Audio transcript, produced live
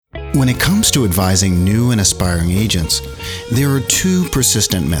When it comes to advising new and aspiring agents, there are two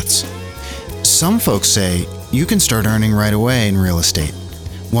persistent myths. Some folks say you can start earning right away in real estate,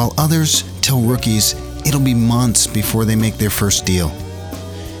 while others tell rookies it'll be months before they make their first deal.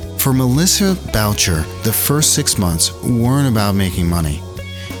 For Melissa Boucher, the first 6 months weren't about making money.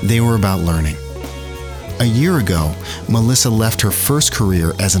 They were about learning. A year ago, Melissa left her first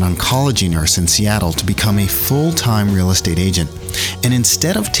career as an oncology nurse in Seattle to become a full-time real estate agent. And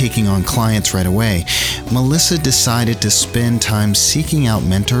instead of taking on clients right away, Melissa decided to spend time seeking out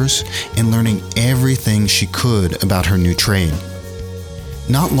mentors and learning everything she could about her new trade.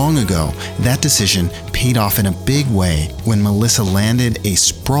 Not long ago, that decision paid off in a big way when Melissa landed a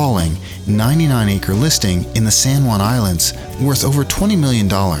sprawling 99-acre listing in the San Juan Islands worth over $20 million.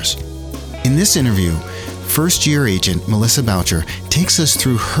 In this interview, first-year agent Melissa Boucher takes us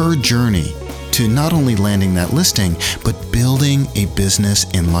through her journey to not only landing that listing, but building a business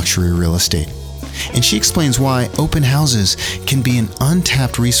in luxury real estate. And she explains why open houses can be an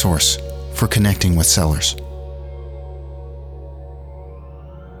untapped resource for connecting with sellers.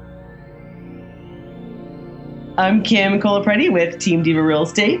 I'm Kim Colapreti with Team Diva Real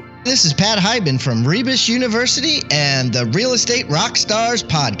Estate. This is Pat Hyben from Rebus University and the Real Estate Rockstars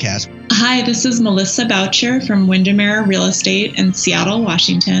podcast. Hi, this is Melissa Boucher from Windermere Real Estate in Seattle,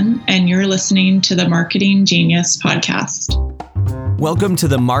 Washington, and you're listening to the Marketing Genius podcast. Welcome to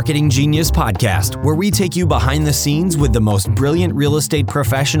the Marketing Genius podcast, where we take you behind the scenes with the most brilliant real estate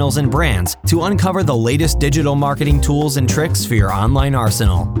professionals and brands to uncover the latest digital marketing tools and tricks for your online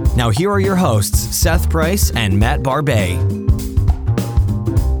arsenal. Now here are your hosts, Seth Price and Matt Barbet.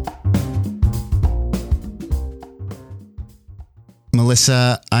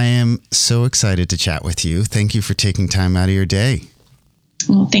 Melissa, I am so excited to chat with you. Thank you for taking time out of your day.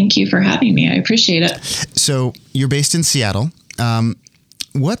 Well, thank you for having me. I appreciate it. So you're based in Seattle.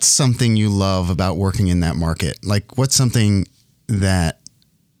 What's something you love about working in that market? Like, what's something that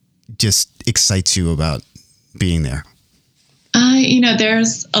just excites you about being there?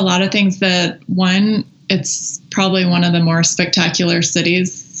 There's a lot of things that, one, it's probably one of the more spectacular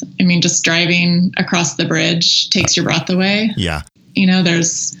cities. I mean, just driving across the bridge takes your breath away. Yeah.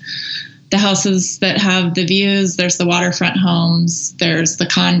 There's the houses that have the views, there's the waterfront homes, there's the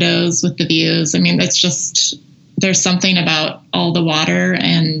condos with the views. I mean, it's just, there's something about all the water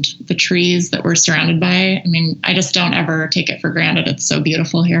and the trees that we're surrounded by. I mean, I just don't ever take it for granted. It's so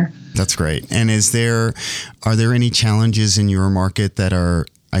beautiful here. That's great. And are there any challenges in your market that are,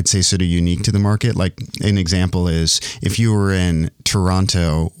 I'd say, sort of unique to the market? Like an example is if you were in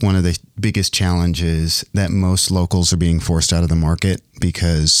Toronto, one of the biggest challenges that most locals are being forced out of the market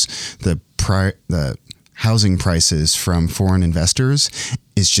because the housing prices from foreign investors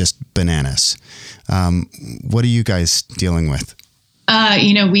is just bananas. What are you guys dealing with?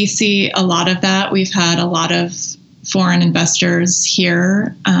 We see a lot of that. We've had a lot of foreign investors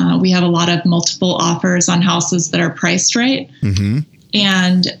here. We have a lot of multiple offers on houses that are priced right. Mm-hmm.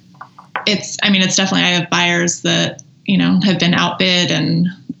 And it's definitely, I have buyers that, have been outbid and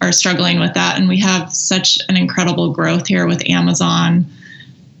are struggling with that. And we have such an incredible growth here with Amazon.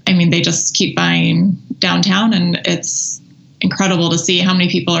 I mean, they just keep buying downtown, and it's incredible to see how many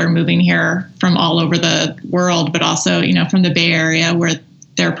people are moving here from all over the world, but also, from the Bay Area, where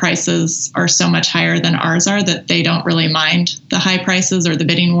their prices are so much higher than ours are that they don't really mind the high prices or the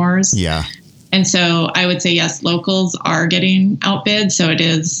bidding wars. Yeah. And so I would say, yes, locals are getting outbid. So it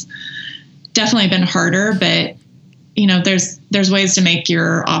is definitely been harder, but there's ways to make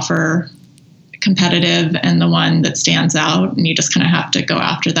your offer competitive and the one that stands out, and you just kind of have to go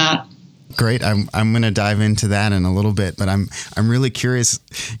after that. Great. I'm going to dive into that in a little bit, but I'm really curious.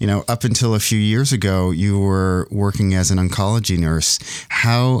 Up until a few years ago, you were working as an oncology nurse.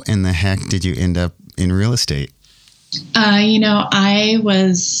 How in the heck did you end up in real estate? I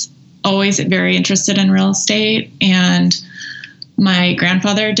was always very interested in real estate, and my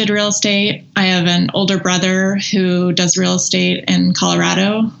grandfather did real estate. I have an older brother who does real estate in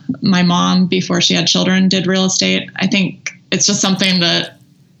Colorado. My mom, before she had children, did real estate. I think it's just something that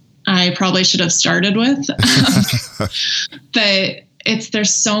I probably should have started with. But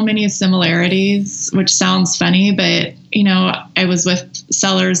there's so many similarities, which sounds funny, but I was with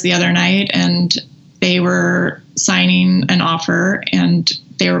sellers the other night, and they were signing an offer, and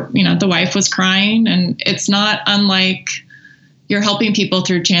they were, the wife was crying, and it's not unlike you're helping people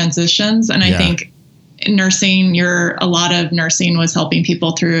through transitions. And I think a lot of nursing was helping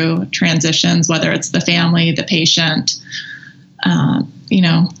people through transitions, whether it's the family, the patient,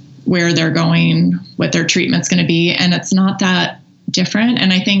 where they're going, what their treatment's going to be. And it's not that different.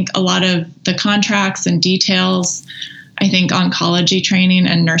 And I think a lot of the contracts and details, I think oncology training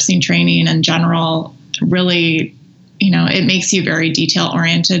and nursing training in general really, it makes you very detail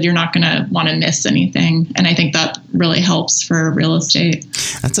oriented. You're not going to want to miss anything. And I think that really helps for real estate.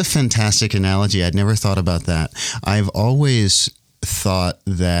 That's a fantastic analogy. I'd never thought about that. I've always thought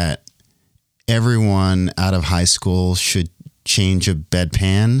that everyone out of high school should change a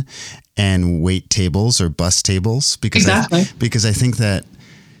bedpan and wait tables or bus tables because I think that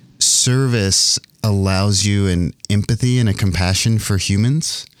service allows you an empathy and a compassion for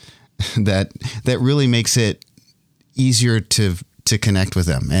humans that really makes it easier to connect with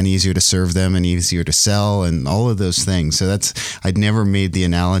them and easier to serve them and easier to sell and all of those things. So I'd never made the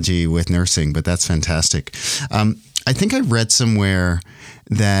analogy with nursing, but that's fantastic. I think I read somewhere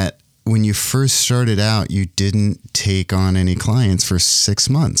that when you first started out, you didn't take on any clients for 6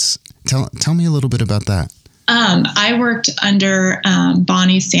 months. Tell me a little bit about that. I worked under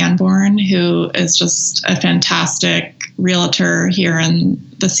Bonnie Sanborn, who is just a fantastic realtor here in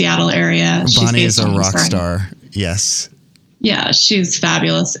the Seattle area. Bonnie is a rock star. Yes. Yeah, she's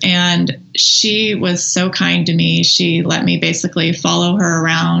fabulous. And she was so kind to me. She let me basically follow her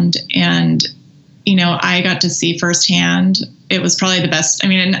around. And, I got to see firsthand. It was probably the best. I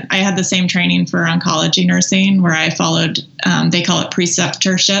mean, I had the same training for oncology nursing where I followed, they call it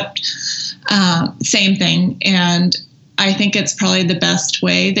preceptorship. Same thing. And I think it's probably the best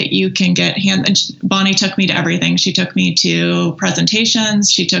way that you can get Bonnie took me to everything. She took me to presentations.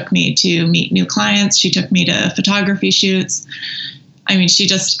 She took me to meet new clients. She took me to photography shoots. I mean,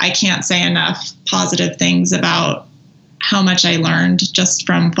 I can't say enough positive things about how much I learned just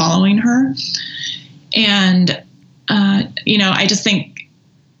from following her. And, I just think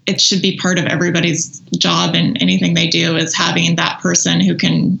it should be part of everybody's job and anything they do is having that person who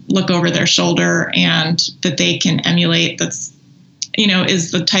can look over their shoulder and that they can emulate. That's,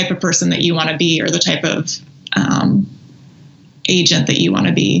 is the type of person that you want to be or the type of agent that you want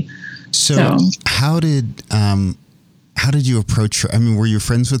to be. So how did you approach her? I mean, were you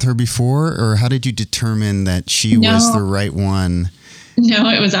friends with her before, or how did you determine that she was the right one? No,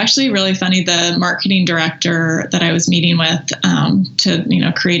 it was actually really funny. The marketing director that I was meeting with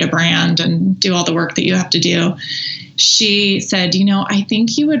to, create a brand and do all the work that you have to do, she said, I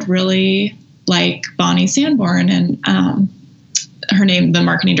think you would really like Bonnie Sanborn. And her name, the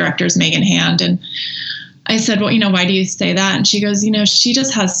marketing director, is Megan Hand. And I said, well, why do you say that? And she goes, she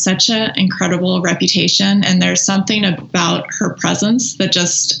just has such an incredible reputation. And there's something about her presence that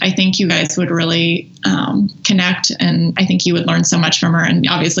I think you guys would really connect. And I think you would learn so much from her. And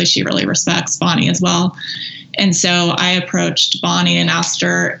obviously she really respects Bonnie as well. And so I approached Bonnie and asked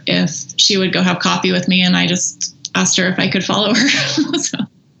her if she would go have coffee with me. And I just asked her if I could follow her. So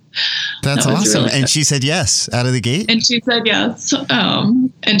that's awesome. Really, and she said yes out of the gate? And she said yes.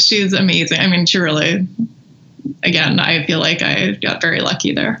 And she's amazing. I mean, she really, again, I feel like I got very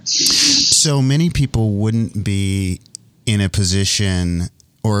lucky there. So many people wouldn't be in a position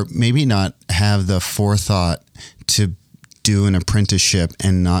or maybe not have the forethought to do an apprenticeship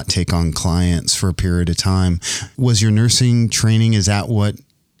and not take on clients for a period of time. Was your nursing training, is that what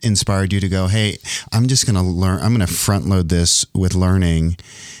inspired you to go, hey, I'm just going to learn, I'm going to front load this with learning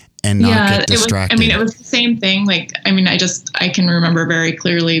and not get distracted? It was the same thing. I can remember very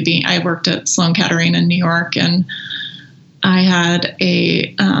clearly I worked at Sloan Kettering in New York, and I had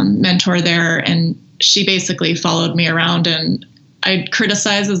a mentor there, and she basically followed me around, and I'd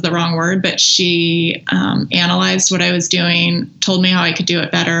criticize is the wrong word, but she analyzed what I was doing, told me how I could do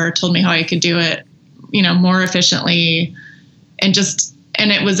it better, told me how I could do it, more efficiently, and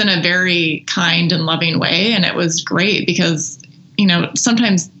it was in a very kind and loving way. And it was great because,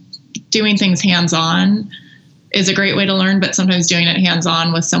 sometimes doing things hands-on is a great way to learn, but sometimes doing it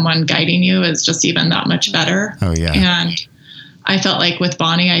hands-on with someone guiding you is just even that much better. Oh, yeah. And I felt like with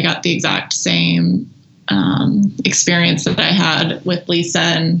Bonnie, I got the exact same experience that I had with Lisa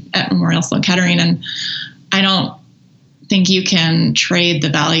and at Memorial Sloan Kettering. And I don't think you can trade the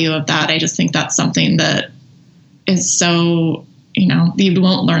value of that. I just think that's something that is so, you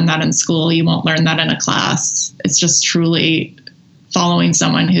won't learn that in school. You won't learn that in a class. It's just truly following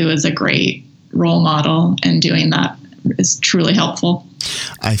someone who is a great role model, and doing that is truly helpful.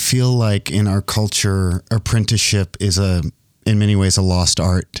 I feel like in our culture, apprenticeship is in many ways a lost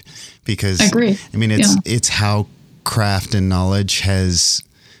art, because I agree. I mean, it's how craft and knowledge has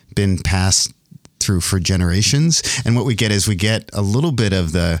been passed through for generations. And what we get is a little bit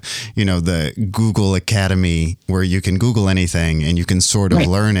of the Google Academy, where you can Google anything and you can sort of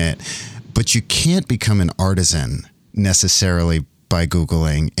learn it, but you can't become an artisan necessarily by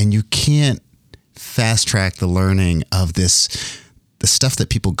Googling, and you can't fast track the learning of this the stuff that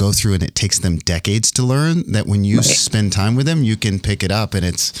people go through and it takes them decades to learn, that when you spend time with them, you can pick it up. And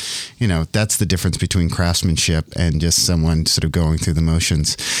it's, that's the difference between craftsmanship and just someone sort of going through the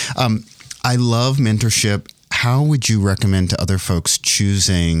motions. I love mentorship. How would you recommend to other folks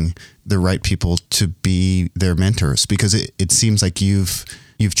choosing the right people to be their mentors? Because it seems like you've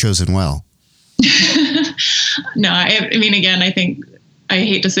chosen well. No, I mean, again, I think I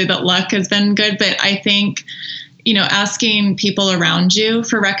hate to say that luck has been good, but I think, asking people around you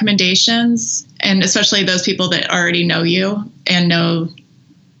for recommendations, and especially those people that already know you and know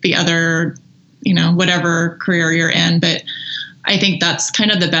the other, whatever career you're in. But I think that's kind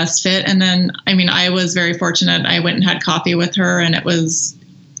of the best fit. And then, I mean, I was very fortunate. I went and had coffee with her and it was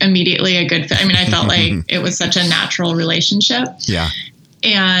immediately a good fit. I mean, I felt like it was such a natural relationship. Yeah.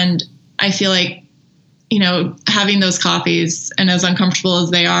 And I feel like, having those coffees, and as uncomfortable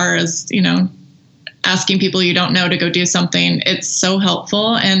as they are, as, asking people you don't know to go do something, it's so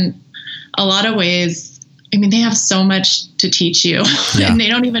helpful. And a lot of ways, I mean, they have so much to teach you and they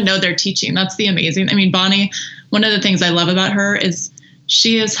don't even know they're teaching. That's the amazing. I mean, Bonnie, one of the things I love about her is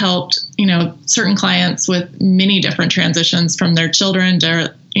she has helped, certain clients with many different transitions, from their children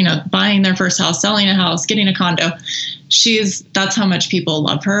to, buying their first house, selling a house, getting a condo. That's how much people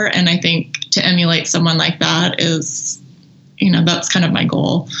love her. And I think to emulate someone like that is, that's kind of my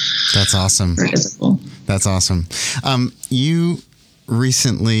goal. That's awesome. That's awesome. You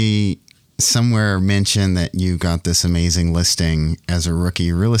recently somewhere mentioned that you got this amazing listing as a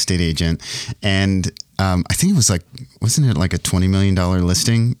rookie real estate agent. And I think it was wasn't it like a $20 million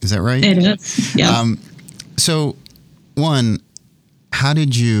listing? Is that right? It is. Yeah. So one, how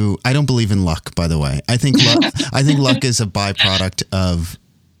did you, I don't believe in luck, by the way. I think luck is a byproduct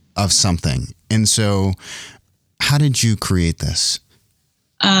of something. And so how did you create this?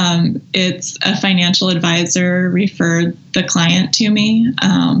 It's a financial advisor referred the client to me.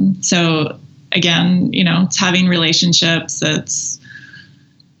 So again, it's having relationships, it's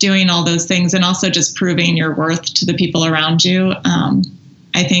doing all those things, and also just proving your worth to the people around you.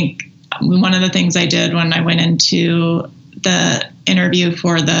 I think one of the things I did when I went into the interview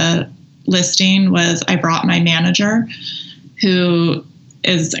for the listing was I brought my manager, who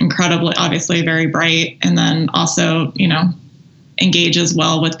is incredibly, obviously very bright, and then also, engages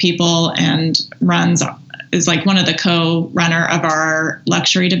well with people and is like one of the co-runner of our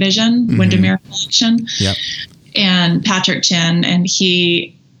luxury division, Windermere Collection. Yep. And Patrick Chin, and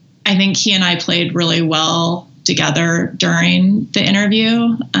I think he and I played really well together during the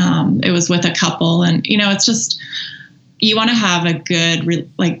interview. It was with a couple, and it's just, you want to have a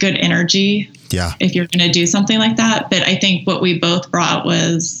good energy. Yeah. If you're going to do something like that. But I think what we both brought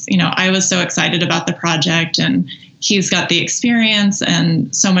was, I was so excited about the project, and he's got the experience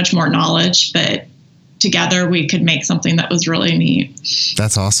and so much more knowledge, but together we could make something that was really neat.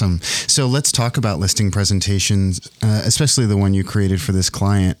 That's awesome. So let's talk about listing presentations, especially the one you created for this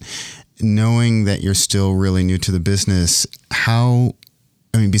client. Knowing that you're still really new to the business,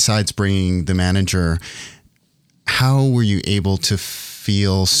 besides bringing the manager, how were you able to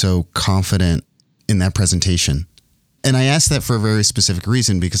feel so confident in that presentation? And I ask that for a very specific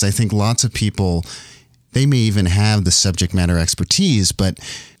reason, because I think lots of people, they may even have the subject matter expertise, but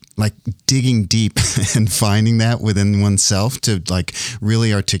like digging deep and finding that within oneself to like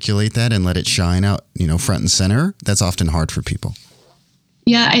really articulate that and let it shine out, front and center, that's often hard for people.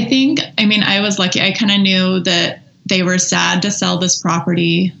 Yeah, I was lucky. I kind of knew that they were sad to sell this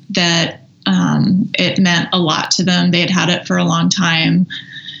property, that it meant a lot to them. They had had it for a long time,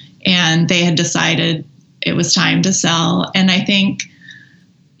 and they had decided it was time to sell. And I think,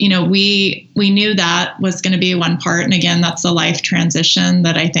 we knew that was going to be one part. And again, that's a life transition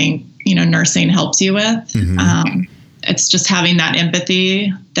that I think, nursing helps you with. Mm-hmm. It's just having that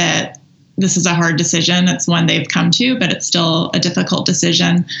empathy that this is a hard decision. It's one they've come to, but it's still a difficult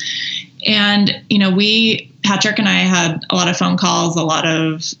decision. And, Patrick and I had a lot of phone calls, a lot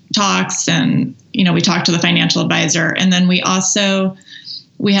of talks, and, we talked to the financial advisor. And then we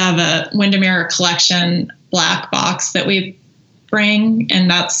have a Windermere Collection black box that we bring. And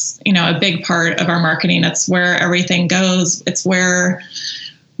that's, a big part of our marketing. It's where everything goes. It's where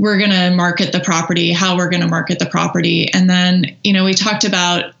we're going to market the property, how we're going to market the property. And then, we talked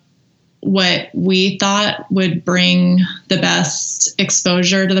about what we thought would bring the best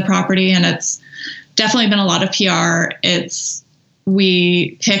exposure to the property. And it's definitely been a lot of PR.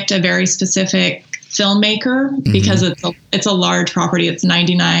 We picked a very specific filmmaker because it's a large property. It's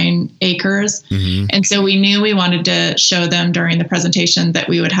 99 acres. Mm-hmm. And so we knew we wanted to show them during the presentation that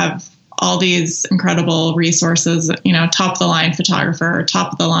we would have all these incredible resources, top of the line photographer,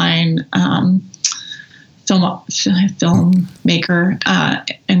 top of the line filmmaker,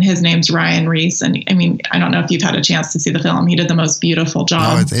 and his name's Ryan Reese. And I mean, I don't know if you've had a chance to see the film. He did the most beautiful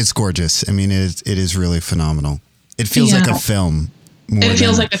job. Oh, it's gorgeous. I mean, it is really phenomenal. It feels like a film. It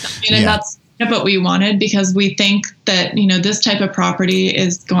feels like a film. And that's what we wanted, because we think that, this type of property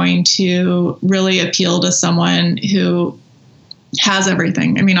is going to really appeal to someone who has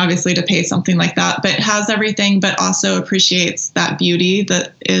everything. I mean, obviously to pay something like that, but has everything, but also appreciates that beauty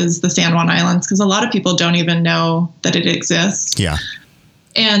that is the San Juan Islands, because a lot of people don't even know that it exists. Yeah.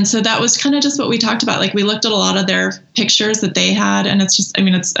 And so that was kind of just what we talked about. Like, we looked at a lot of their pictures that they had, and it's just,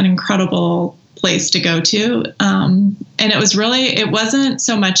 it's an incredible place to go to. And it wasn't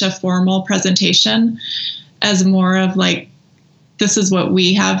so much a formal presentation as more of like, this is what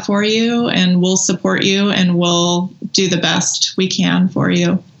we have for you, and we'll support you, and we'll do the best we can for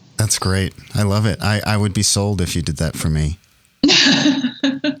you. That's great. I love it. I would be sold if you did that for me.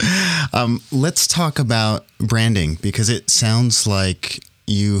 Let's talk about branding, because it sounds like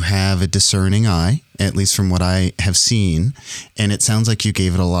you have a discerning eye, at least from what I have seen, and it sounds like you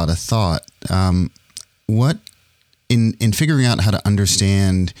gave it a lot of thought. What in figuring out how to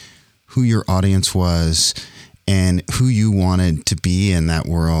understand who your audience was and who you wanted to be in that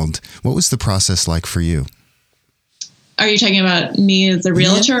world, what was the process like for you? Are you talking about me as a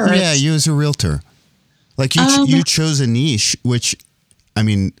realtor? Yeah, you as a realtor. Like you chose a niche, which, I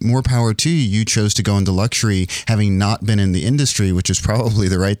mean, more power to you. You chose to go into luxury, having not been in the industry, which is probably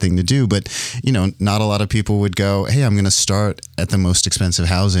the right thing to do. But, not a lot of people would go, hey, I'm going to start at the most expensive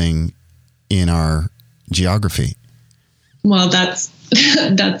housing in our geography. Well, that's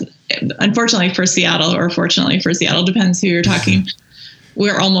unfortunately for Seattle, or fortunately for Seattle, depends who you're talking.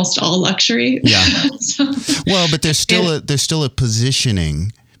 We're almost all luxury. Yeah. Well, but there's still a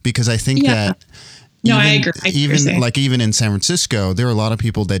positioning, because I think that. No, I agree. Even in San Francisco, there are a lot of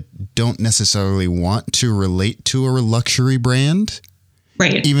people that don't necessarily want to relate to a luxury brand.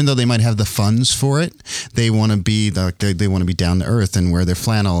 Right. Even though they might have the funds for it, they want to be they want to be down to earth and wear their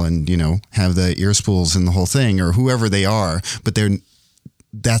flannel and, have the ear spools and the whole thing, or whoever they are. But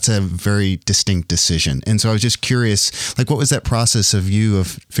that's a very distinct decision. And so I was just curious, like, what was that process of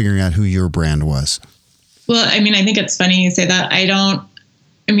figuring out who your brand was? Well, I mean, I think it's funny you say that.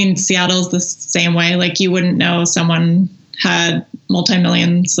 Seattle's the same way. Like, you wouldn't know someone had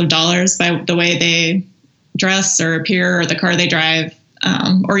multi-millions of dollars by the way they dress or appear, or the car they drive,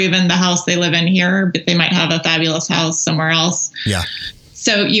 or even the house they live in here, but they might have a fabulous house somewhere else. Yeah.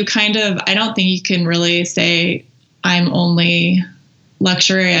 So I don't think you can really say, I'm only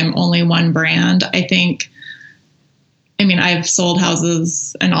luxury, I'm only one brand. I've sold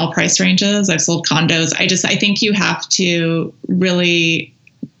houses in all price ranges. I've sold condos. I think you have to really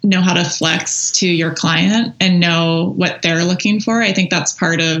know how to flex to your client and know what they're looking for. I think that's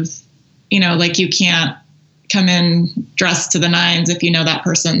part of, you can't come in dressed to the nines if you know that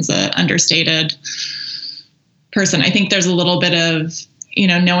person's an understated person. I think there's a little bit of,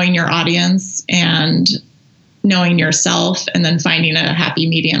 knowing your audience and knowing yourself, and then finding a happy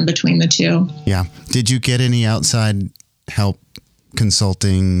medium between the two. Yeah. Did you get any outside help,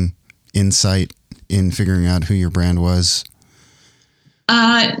 consulting, insight in figuring out who your brand was?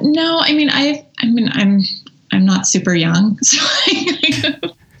 No, I'm not super young, so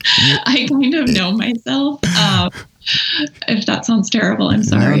I kind of know myself. If that sounds terrible, I'm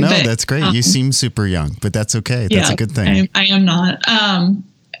sorry. No, that's great. You seem super young, but that's okay. That's a good thing. I am not.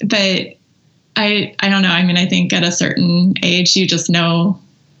 But I don't know. I think at a certain age, you just know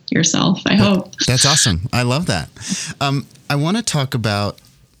yourself, I hope. That's awesome. I love that. I want to talk about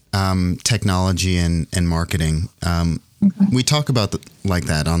technology and marketing. We talk about like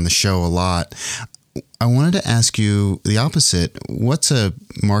that on the show a lot. I wanted to ask you the opposite. What's a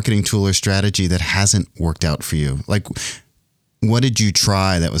marketing tool or strategy that hasn't worked out for you? Like, what did you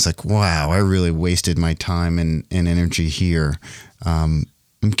try that was like, wow, I really wasted my time and energy here? I'm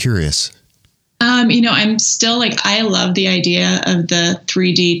curious. I'm still I love the idea of the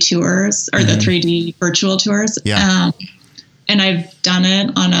 3D tours, or the 3D virtual tours. Yeah. And I've done it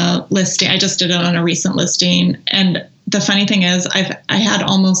on a listing. I just did it on a recent listing. And the funny thing is I had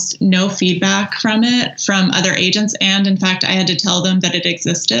almost no feedback from it from other agents. And in fact, I had to tell them that it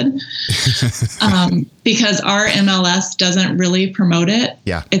existed because our MLS doesn't really promote it.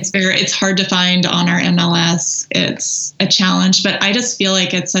 Yeah. It's hard to find on our MLS. It's a challenge, but I just feel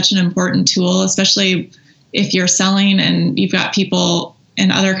like it's such an important tool, especially if you're selling and you've got people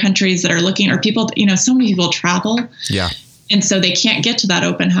in other countries that are looking, or people, so many people travel. Yeah. And so they can't get to that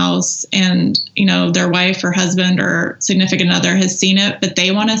open house, and, their wife or husband or significant other has seen it, but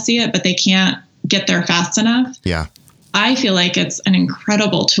they want to see it, but they can't get there fast enough. Yeah. I feel like it's an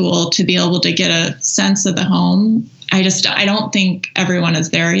incredible tool to be able to get a sense of the home. I don't think everyone is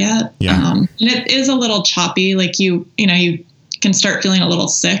there yet. Yeah. And it is a little choppy. Like you can start feeling a little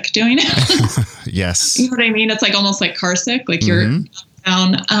sick doing it. Yes. You know what I mean? It's like almost like car sick, like you're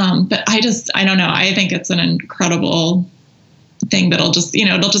down. But I don't know. I think it's an incredible thing that'll just,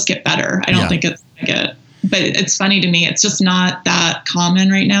 it'll just get better. I don't think it's going to get, but it's funny to me. It's just not that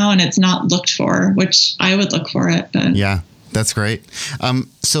common right now, and it's not looked for, which I would look for it. But yeah, that's great.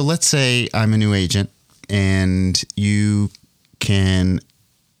 So let's say I'm a new agent and you can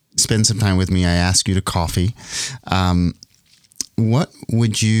spend some time with me. I ask you to coffee. What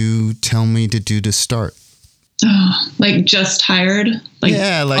would you tell me to do to start? Like just hired? Like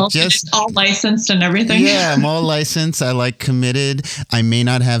yeah, like just all licensed and everything? Yeah, I'm all licensed. I committed. I may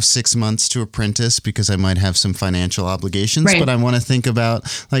not have 6 months to apprentice because I might have some financial obligations, right. But I want to think about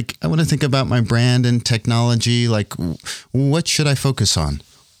my brand and technology. Like, what should I focus on?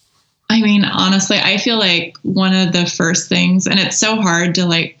 I mean, honestly, I feel like one of the first things, and it's so hard to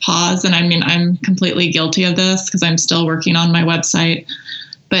like pause. And I mean, I'm completely guilty of this because I'm still working on my website.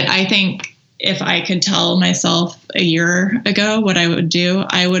 But I think if I could tell myself a year ago what I would do,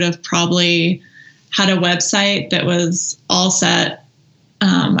 I would have probably had a website that was all set.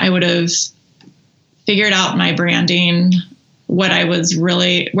 I would have figured out my branding, where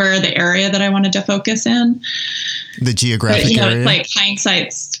the area that I wanted to focus in. The geographic area? It's like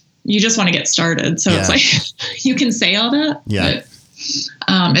hindsight's, you just want to get started. So it's like, you can say all that, but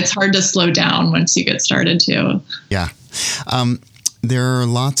it's hard to slow down once you get started too. Yeah. There are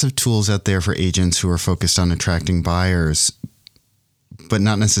lots of tools out there for agents who are focused on attracting buyers, but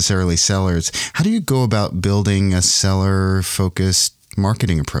not necessarily sellers. How do you go about building a seller-focused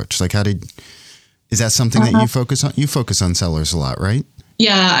marketing approach? Like, is that something that you focus on? You focus on sellers a lot, right?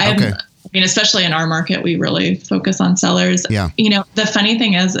 Yeah. I mean, especially in our market, we really focus on sellers. Yeah. The funny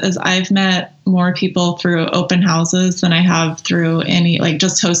thing is I've met more people through open houses than I have through any, like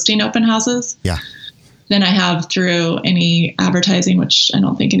just hosting open houses. Yeah. Than I have through any advertising, which I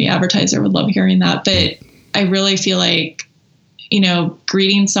don't think any advertiser would love hearing that. But I really feel like,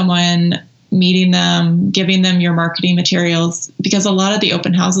 greeting someone, meeting them, giving them your marketing materials, because a lot of the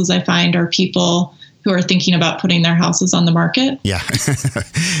open houses I find are people who are thinking about putting their houses on the market. Yeah.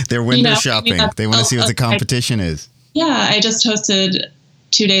 They're window shopping. They want to see what the competition is. Yeah. I just hosted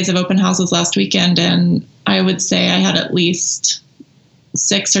 2 days of open houses last weekend, and I would say I had at least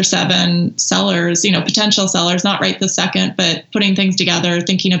 6 or 7 sellers, potential sellers, not right this second, but putting things together,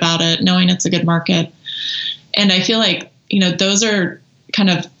 thinking about it, knowing it's a good market. And I feel like, those are kind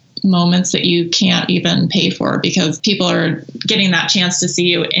of moments that you can't even pay for because people are getting that chance to see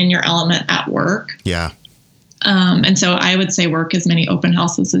you in your element at work. Yeah. And so I would say work as many open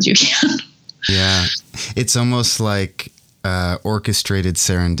houses as you can. Yeah. It's almost like orchestrated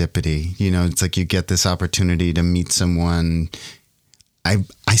serendipity. It's like you get this opportunity to meet someone. I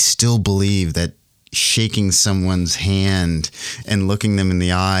still believe that shaking someone's hand and looking them in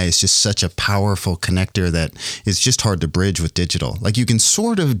the eye is just such a powerful connector that is just hard to bridge with digital. Like you can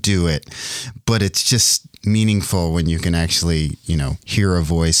sort of do it, but it's just meaningful when you can actually, hear a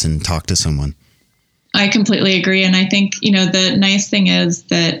voice and talk to someone. I completely agree. And I think, the nice thing is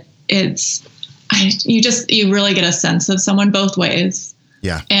that you really get a sense of someone both ways.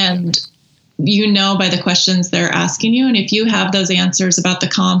 Yeah. And by the questions they're asking you. And if you have those answers about the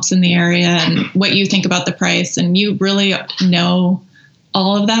comps in the area and what you think about the price, and you really know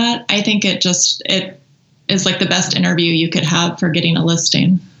all of that, I think it is like the best interview you could have for getting a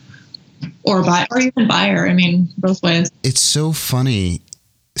listing or even buyer. I mean, both ways. It's so funny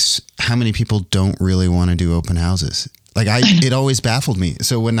how many people don't really want to do open houses. Like it always baffled me.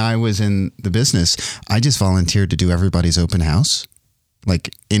 So when I was in the business, I just volunteered to do everybody's open house.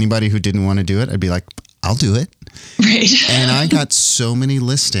 Like anybody who didn't want to do it, I'd be like, I'll do it. Right. And I got so many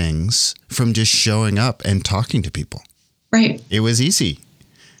listings from just showing up and talking to people. Right. It was easy.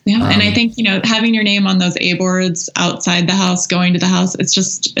 Yeah. And I think, having your name on those A boards outside the house, going to the house,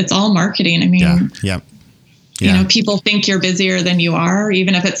 it's all marketing. I mean, yeah. People think you're busier than you are,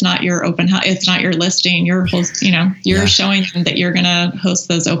 even if it's not your open house, it's not your listing, you're showing them that you're going to host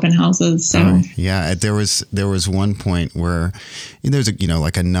those open houses. So there was one point where there's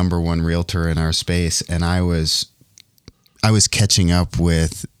like a number one realtor in our space. And I was catching up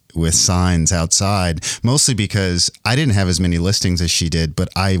with signs outside, mostly because I didn't have as many listings as she did, but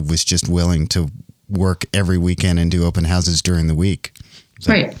I was just willing to work every weekend and do open houses during the week.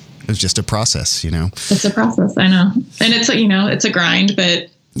 So, right. It was just a process, It's a process, I know. And it's, it's a grind, but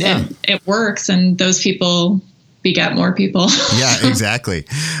it works. And those people beget more people. Yeah, exactly.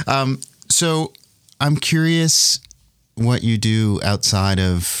 So I'm curious, what you do outside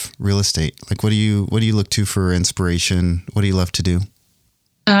of real estate? Like, what do you look to for inspiration? What do you love to do?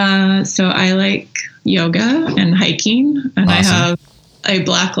 So I like yoga and hiking, and awesome. I have a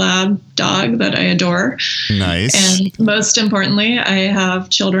black lab dog that I adore. Nice. And most importantly, I have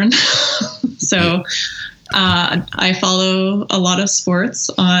children. So I follow a lot of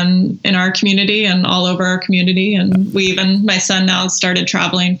sports in our community and all over our community. And my son now started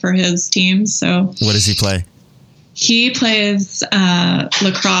traveling for his team. So what does he play? He plays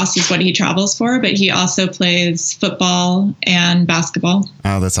lacrosse is what he travels for, but he also plays football and basketball.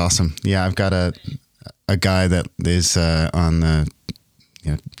 Oh, that's awesome. Yeah, I've got a guy that is on the,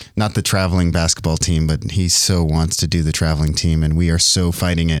 not the traveling basketball team, but he so wants to do the traveling team, and we are so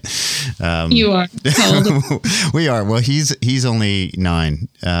fighting it. You are. How old? We are. Well, he's only 9,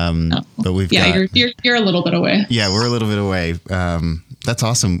 but we've got. You're a little bit away. Yeah, we're a little bit away. That's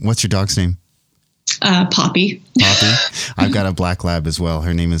awesome. What's your dog's name? Poppy. Poppy. I've got a black lab as well.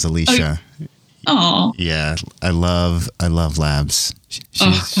 Her name is Alicia. Oh. Yeah, I love labs.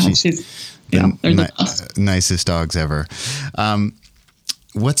 She's they're the best. Nicest dogs ever.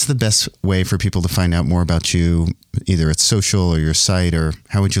 What's the best way for people to find out more about you, either at social or your site, or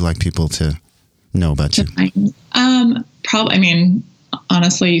how would you like people to know about you?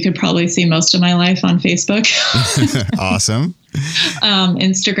 Honestly, you could probably see most of my life on Facebook. Awesome.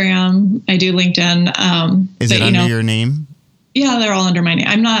 Instagram. I do LinkedIn. Is it under your name? Yeah, they're all under my name.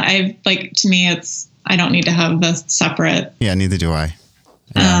 To me, I don't need to have a separate. Yeah, neither do I.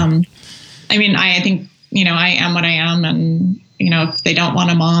 Yeah. I think, I am what I am, and, if they don't want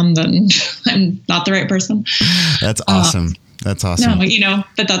a mom, then I'm not the right person. That's awesome. That's awesome. No,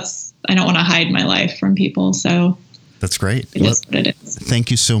 but I don't want to hide my life from people. So that's great. It is what it is. Thank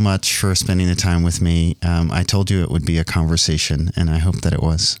you so much for spending the time with me. I told you it would be a conversation, and I hope that it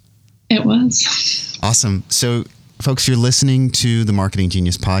was. It was. Awesome. So, folks, you're listening to the Marketing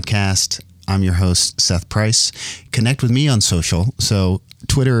Genius podcast. I'm your host, Seth Price. Connect with me on social. So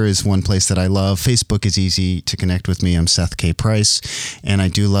Twitter is one place that I love. Facebook is easy to connect with me. I'm Seth K. Price. And I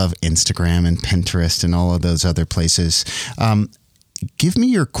do love Instagram and Pinterest and all of those other places. Give me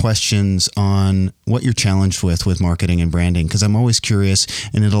your questions on what you're challenged with marketing and branding, because I'm always curious,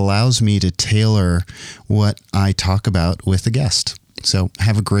 and it allows me to tailor what I talk about with the guest. So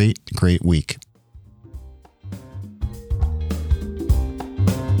have a great, great week.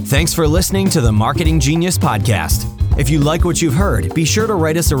 Thanks for listening to the Marketing Genius podcast. If you like what you've heard, be sure to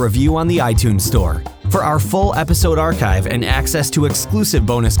write us a review on the iTunes Store. For our full episode archive and access to exclusive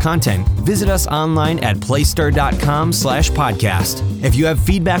bonus content, visit us online at playstar.com/podcast. If you have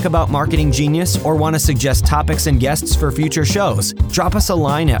feedback about Marketing Genius or want to suggest topics and guests for future shows, drop us a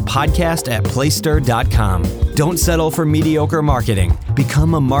line at podcast@playstar.com. Don't settle for mediocre marketing.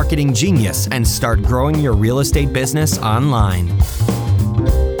 Become a marketing genius and start growing your real estate business online.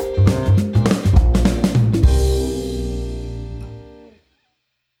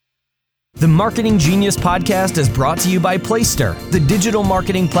 The Marketing Genius podcast is brought to you by Playstar, the digital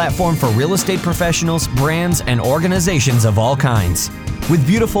marketing platform for real estate professionals, brands, and organizations of all kinds. With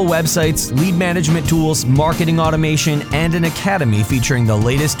beautiful websites, lead management tools, marketing automation, and an academy featuring the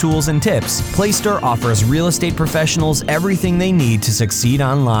latest tools and tips, Playstar offers real estate professionals everything they need to succeed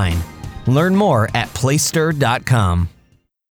online. Learn more at playstar.com.